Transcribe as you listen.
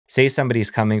say somebody's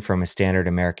coming from a standard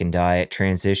American diet,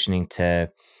 transitioning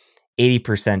to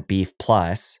 80% beef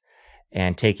plus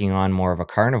and taking on more of a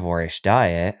carnivore-ish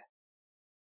diet,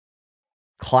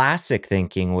 classic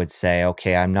thinking would say,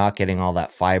 okay, I'm not getting all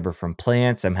that fiber from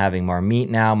plants. I'm having more meat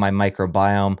now. My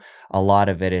microbiome, a lot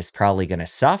of it is probably going to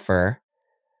suffer.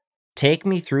 Take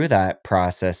me through that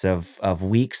process of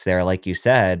weeks there, like you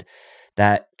said,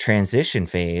 that transition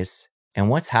phase, and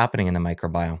what's happening in the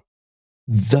microbiome.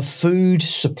 The food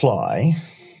supply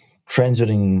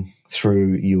transiting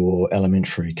through your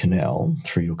alimentary canal,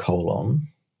 through your colon,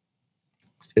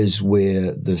 is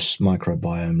where this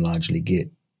microbiome largely get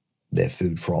their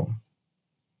food from.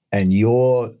 And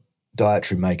your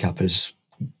dietary makeup is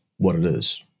what it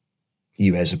is.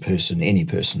 You as a person, any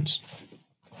person's.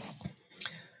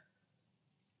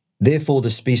 Therefore,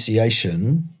 the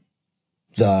speciation,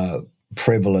 the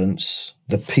prevalence,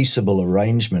 the peaceable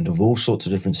arrangement of all sorts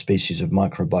of different species of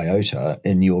microbiota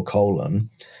in your colon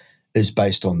is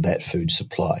based on that food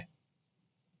supply.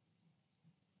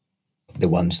 The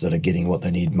ones that are getting what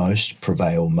they need most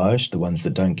prevail most. The ones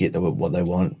that don't get what they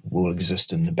want will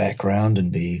exist in the background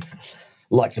and be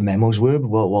like the mammals were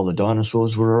while the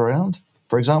dinosaurs were around,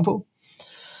 for example.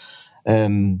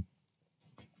 And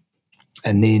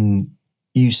then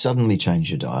you suddenly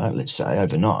change your diet, let's say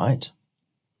overnight.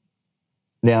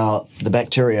 Now, the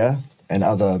bacteria and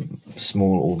other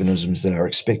small organisms that are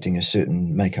expecting a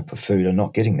certain makeup of food are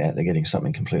not getting that. They're getting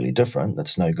something completely different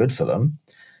that's no good for them.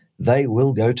 They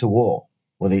will go to war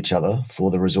with each other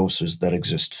for the resources that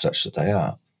exist such that they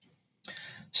are.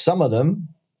 Some of them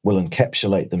will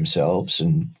encapsulate themselves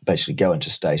and basically go into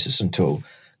stasis until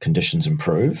conditions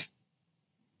improve.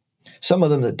 Some of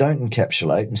them that don't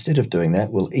encapsulate, instead of doing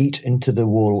that, will eat into the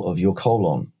wall of your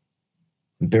colon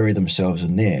and bury themselves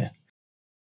in there.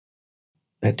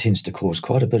 That tends to cause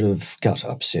quite a bit of gut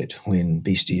upset when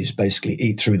beasties basically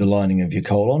eat through the lining of your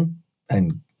colon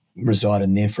and reside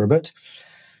in there for a bit.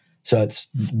 So it's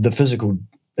the physical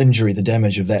injury, the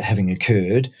damage of that having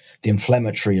occurred, the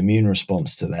inflammatory immune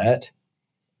response to that.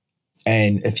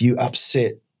 And if you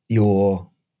upset your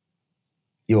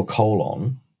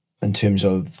colon in terms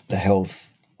of the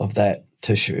health of that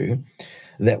tissue,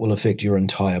 that will affect your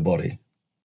entire body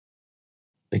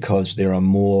because there are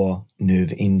more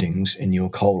nerve endings in your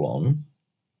colon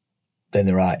than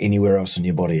there are anywhere else in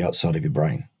your body outside of your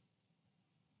brain.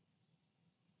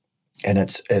 And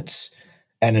it's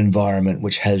an environment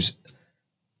which has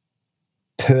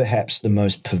perhaps the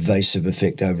most pervasive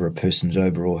effect over a person's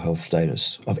overall health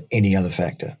status of any other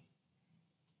factor.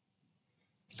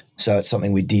 So it's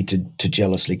something we need to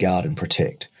jealously guard and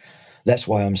protect. That's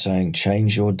why I'm saying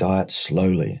change your diet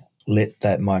slowly. Let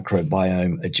that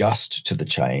microbiome adjust to the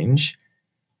change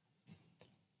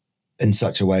in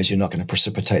such a way as you're not going to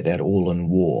precipitate that all in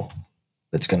war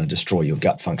that's going to destroy your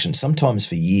gut function, sometimes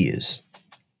for years,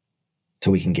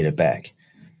 till we can get it back.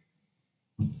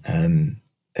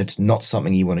 It's not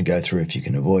something you want to go through if you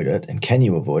can avoid it. And can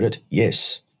you avoid it?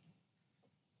 Yes,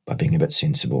 by being a bit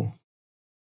sensible.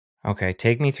 Okay,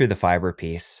 take me through the fiber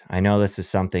piece. I know this is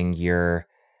something you're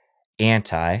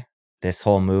anti, this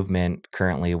whole movement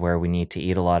currently where we need to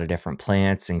eat a lot of different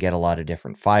plants and get a lot of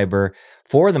different fiber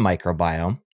for the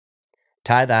microbiome.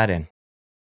 Tie that in.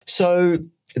 So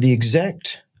the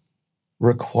exact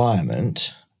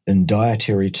requirement in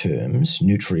dietary terms,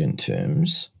 nutrient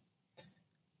terms,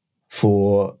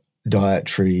 for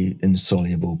dietary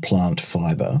insoluble plant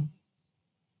fiber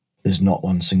is not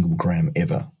 1 single gram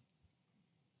ever.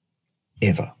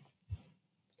 Ever.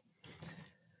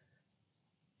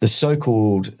 The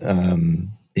so-called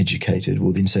educated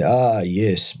will then say,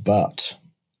 yes, but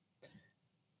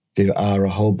there are a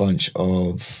whole bunch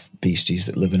of beasties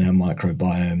that live in our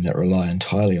microbiome that rely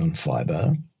entirely on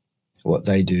fiber. What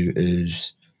they do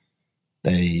is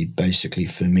they basically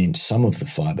ferment some of the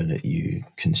fiber that you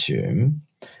consume,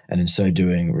 and in so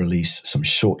doing release some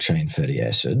short-chain fatty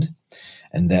acid,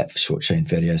 and that short-chain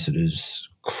fatty acid is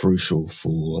crucial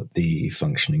for the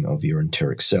functioning of your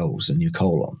enteric cells in your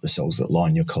colon, the cells that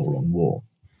line your colon wall.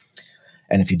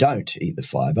 And if you don't eat the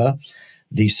fiber,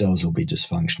 these cells will be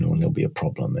dysfunctional and there'll be a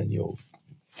problem and you'll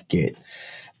get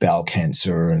bowel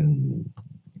cancer and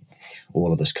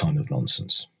all of this kind of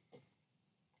nonsense.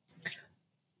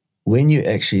 When you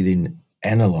actually then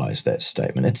analyze that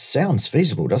statement, it sounds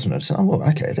feasible, doesn't it? It's, oh, well,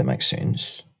 okay, that makes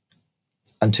sense.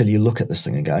 Until you look at this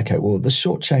thing and go, okay, well, the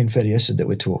short-chain fatty acid that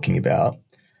we're talking about,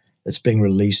 that's being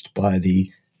released by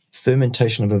the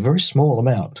fermentation of a very small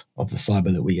amount of the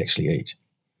fiber that we actually eat.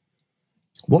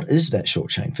 What is that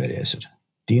short-chain fatty acid?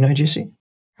 Do you know, Jesse?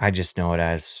 I just know it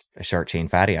as a short chain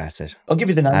fatty acid. I'll give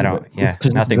you the name I of don't, it. yeah,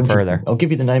 'cause nothing further. I'll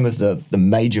give you the name of the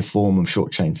major form of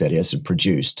short chain fatty acid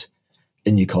produced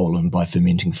in your colon by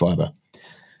fermenting fiber.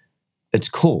 It's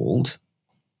called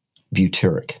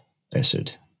butyric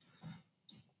acid.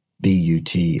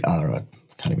 B-U-T-R, I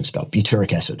can't even spell,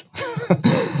 butyric acid.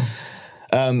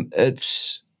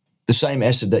 It's the same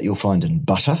acid that you'll find in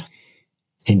butter,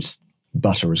 hence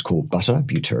butter is called butter,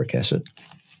 butyric acid.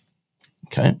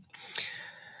 Okay.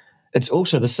 It's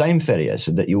also the same fatty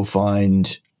acid that you'll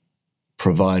find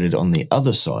provided on the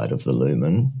other side of the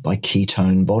lumen by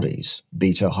ketone bodies,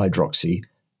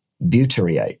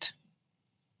 beta-hydroxybutyrate.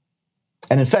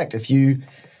 And in fact, if you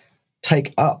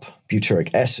take up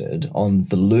butyric acid on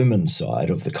the lumen side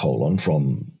of the colon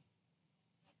from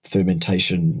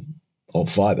fermentation of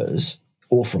fibers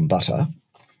or from butter,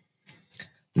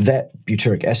 that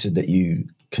butyric acid that you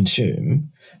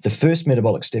consume, the first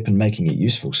metabolic step in making it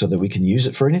useful so that we can use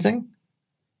it for anything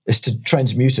is to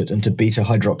transmute it into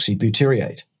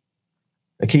beta-hydroxybutyrate,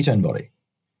 a ketone body.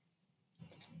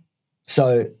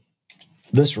 So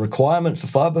this requirement for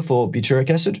fiber for butyric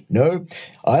acid, no,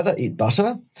 either eat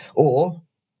butter or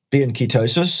be in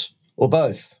ketosis or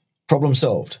both. Problem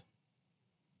solved.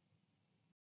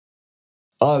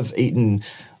 I've eaten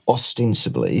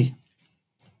ostensibly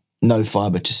no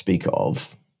fiber to speak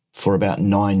of for about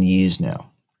 9 years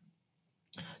now.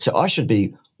 So I should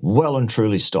be well and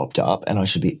truly stopped up, and I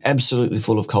should be absolutely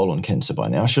full of colon cancer by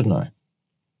now, shouldn't I?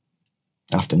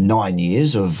 After 9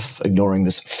 years of ignoring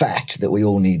this fact that we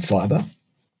all need fiber.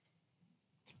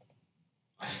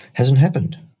 Hasn't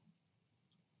happened.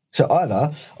 So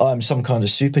either I'm some kind of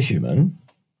superhuman,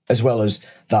 as well as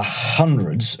the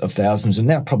hundreds of thousands, and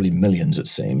now probably millions, it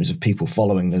seems, of people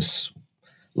following this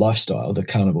lifestyle, the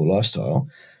carnivore lifestyle.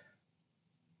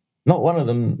 Not one of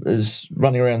them is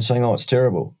running around saying, oh, it's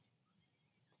terrible.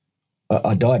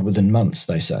 I died within months,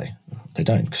 they say. They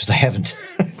don't, because they haven't.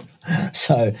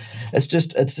 So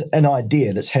it's an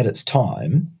idea that's had its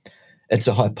time. It's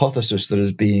a hypothesis that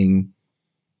is being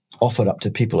offered up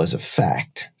to people as a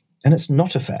fact, and it's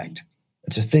not a fact.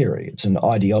 It's a theory. It's an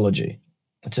ideology.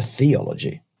 It's a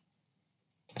theology.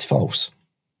 It's false.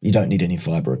 You don't need any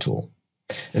fiber at all.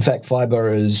 In fact,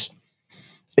 fiber is,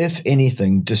 if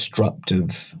anything,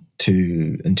 disruptive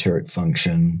to enteric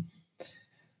function.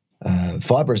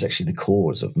 Fiber is actually the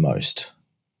cause of most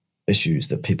issues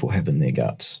that people have in their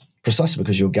guts, precisely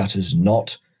because your gut is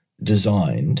not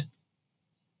designed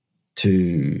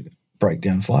to break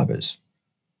down fibers.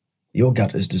 Your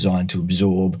gut is designed to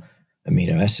absorb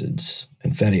amino acids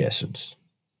and fatty acids,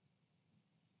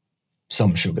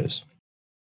 some sugars.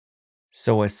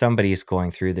 So as somebody's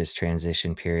going through this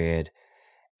transition period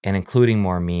and including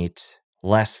more meat,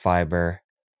 less fiber,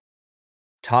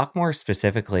 talk more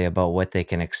specifically about what they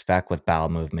can expect with bowel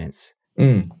movements.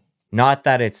 Not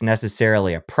that it's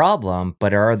necessarily a problem,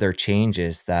 but are there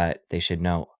changes that they should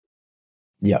know?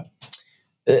 Yeah.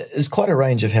 There's quite a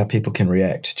range of how people can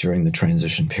react during the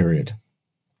transition period.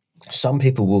 Some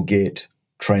people will get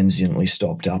transiently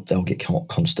stopped up. They'll get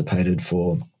constipated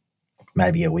for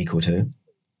maybe a week or two,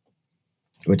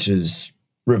 which is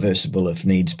reversible if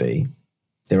needs be.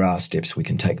 There are steps we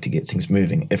can take to get things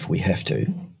moving if we have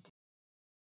to.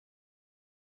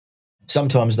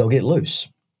 Sometimes they'll get loose.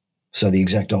 So the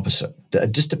exact opposite.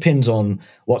 It just depends on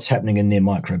what's happening in their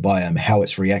microbiome, how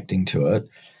it's reacting to it,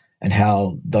 and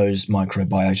how those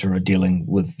microbiota are dealing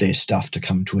with their stuff to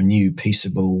come to a new,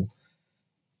 peaceable,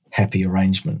 happy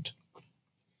arrangement.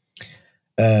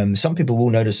 Some people will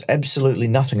notice absolutely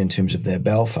nothing in terms of their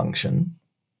bowel function.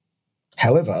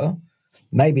 However,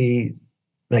 maybe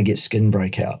they get skin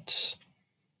breakouts.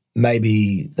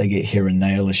 Maybe they get hair and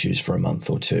nail issues for a month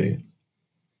or two.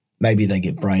 Maybe they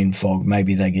get brain fog.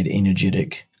 Maybe they get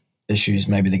energetic issues.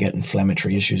 Maybe they get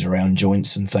inflammatory issues around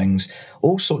joints and things.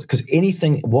 All sorts, because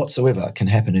anything whatsoever can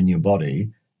happen in your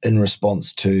body in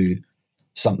response to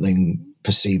something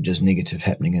perceived as negative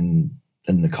happening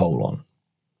in the colon.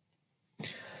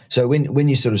 So when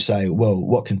you sort of say, well,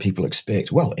 what can people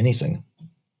expect? Well, anything,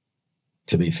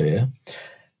 to be fair.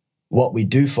 What we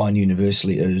do find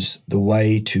universally is the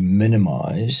way to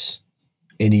minimize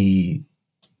any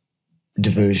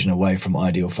diversion away from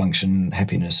ideal function,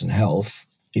 happiness, and health,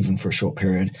 even for a short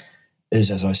period,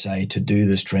 is, as I say, to do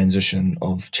this transition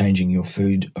of changing your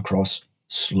food across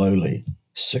slowly,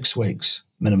 6 weeks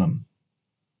minimum.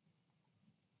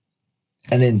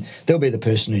 And then there'll be the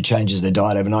person who changes their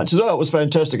diet overnight, says, oh, it was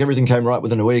fantastic, everything came right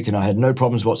within a week and I had no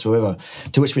problems whatsoever,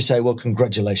 to which we say, well,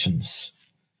 congratulations,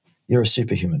 you're a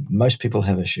superhuman. Most people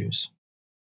have issues.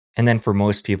 And then for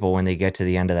most people, when they get to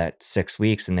the end of that 6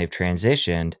 weeks and they've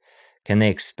transitioned, can they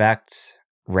expect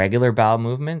regular bowel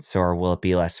movements, or will it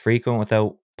be less frequent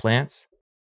without plants?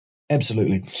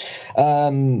 Absolutely.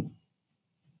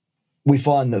 We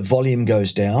find that volume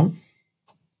goes down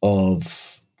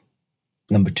of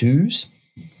number twos.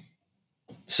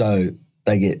 So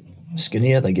they get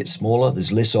skinnier, they get smaller,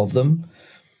 there's less of them.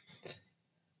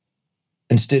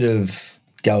 Instead of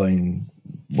going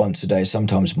once a day,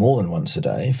 sometimes more than once a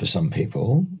day for some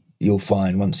people, you'll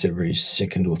find once every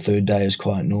second or third day is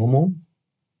quite normal.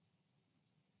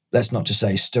 That's not to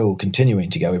say still continuing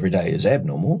to go every day is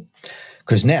abnormal,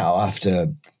 because now after,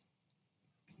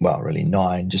 well, really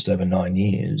just over 9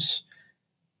 years,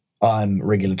 I'm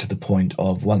regular to the point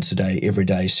of once a day, every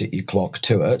day, set your clock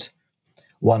to it,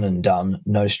 one and done,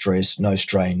 no stress, no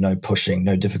strain, no pushing,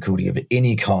 no difficulty of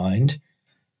any kind,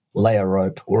 lay a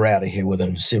rope, we're out of here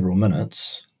within several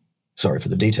minutes. Sorry for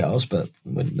the details, but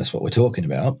that's what we're talking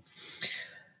about.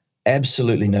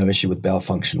 Absolutely no issue with bowel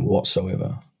function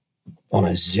whatsoever on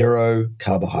a zero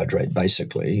carbohydrate,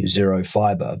 basically, zero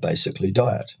fiber, basically,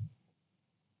 diet.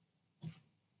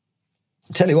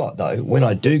 Tell you what, though, when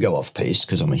I do go off-piste,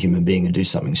 because I'm a human being and do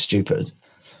something stupid,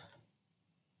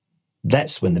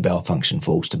 that's when the bowel function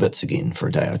falls to bits again for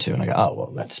a day or two. And I go, oh,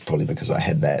 well, that's probably because I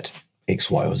had that X,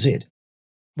 Y, or Z.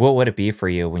 What would it be for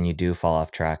you when you do fall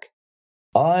off track?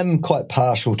 I'm quite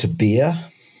partial to beer.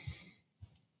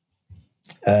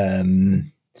 I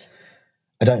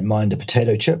don't mind a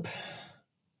potato chip.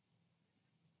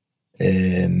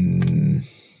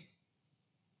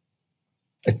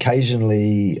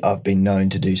 Occasionally, I've been known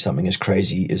to do something as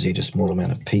crazy as eat a small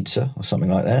amount of pizza or something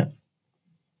like that.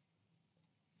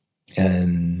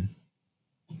 I'm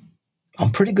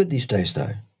pretty good these days,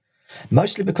 though.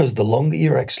 Mostly because the longer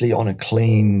you're actually on a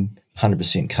clean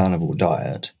 100% carnivore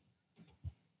diet,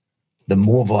 the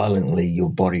more violently your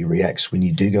body reacts when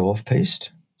you do go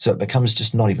off-piste. So it becomes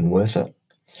just not even worth it.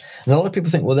 And a lot of people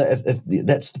think, well, if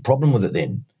that's the problem with it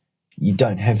then. You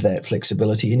don't have that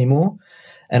flexibility anymore.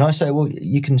 And I say, well,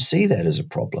 you can see that as a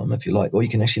problem if you like, or you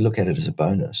can actually look at it as a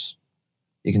bonus.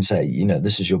 You can say,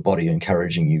 this is your body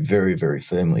encouraging you very, very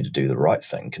firmly to do the right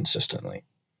thing consistently.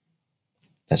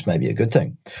 That's maybe a good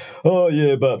thing. Oh,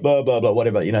 yeah, but blah, blah, blah,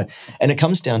 whatever, And it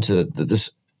comes down to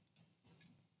this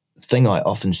thing I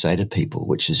often say to people,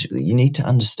 which is you need to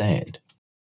understand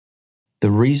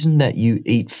the reason that you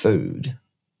eat food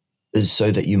is so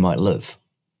that you might live.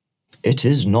 It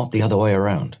is not the other way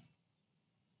around.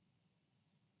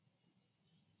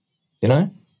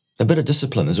 A bit of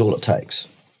discipline is all it takes.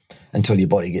 Until your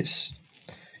body gets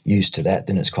used to that,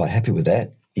 then it's quite happy with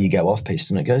that. You go off-piste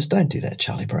and it goes, don't do that,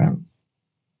 Charlie Brown.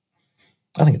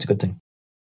 I think it's a good thing.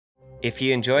 If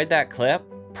you enjoyed that clip,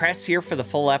 press here for the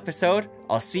full episode.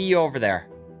 I'll see you over there.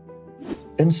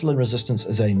 Insulin resistance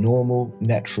is a normal,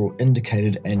 natural,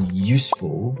 indicated, and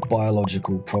useful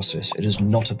biological process. It is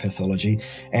not a pathology,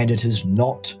 and it is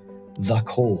not the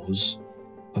cause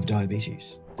of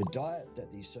diabetes. The diet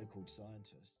that these so-called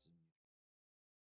scientists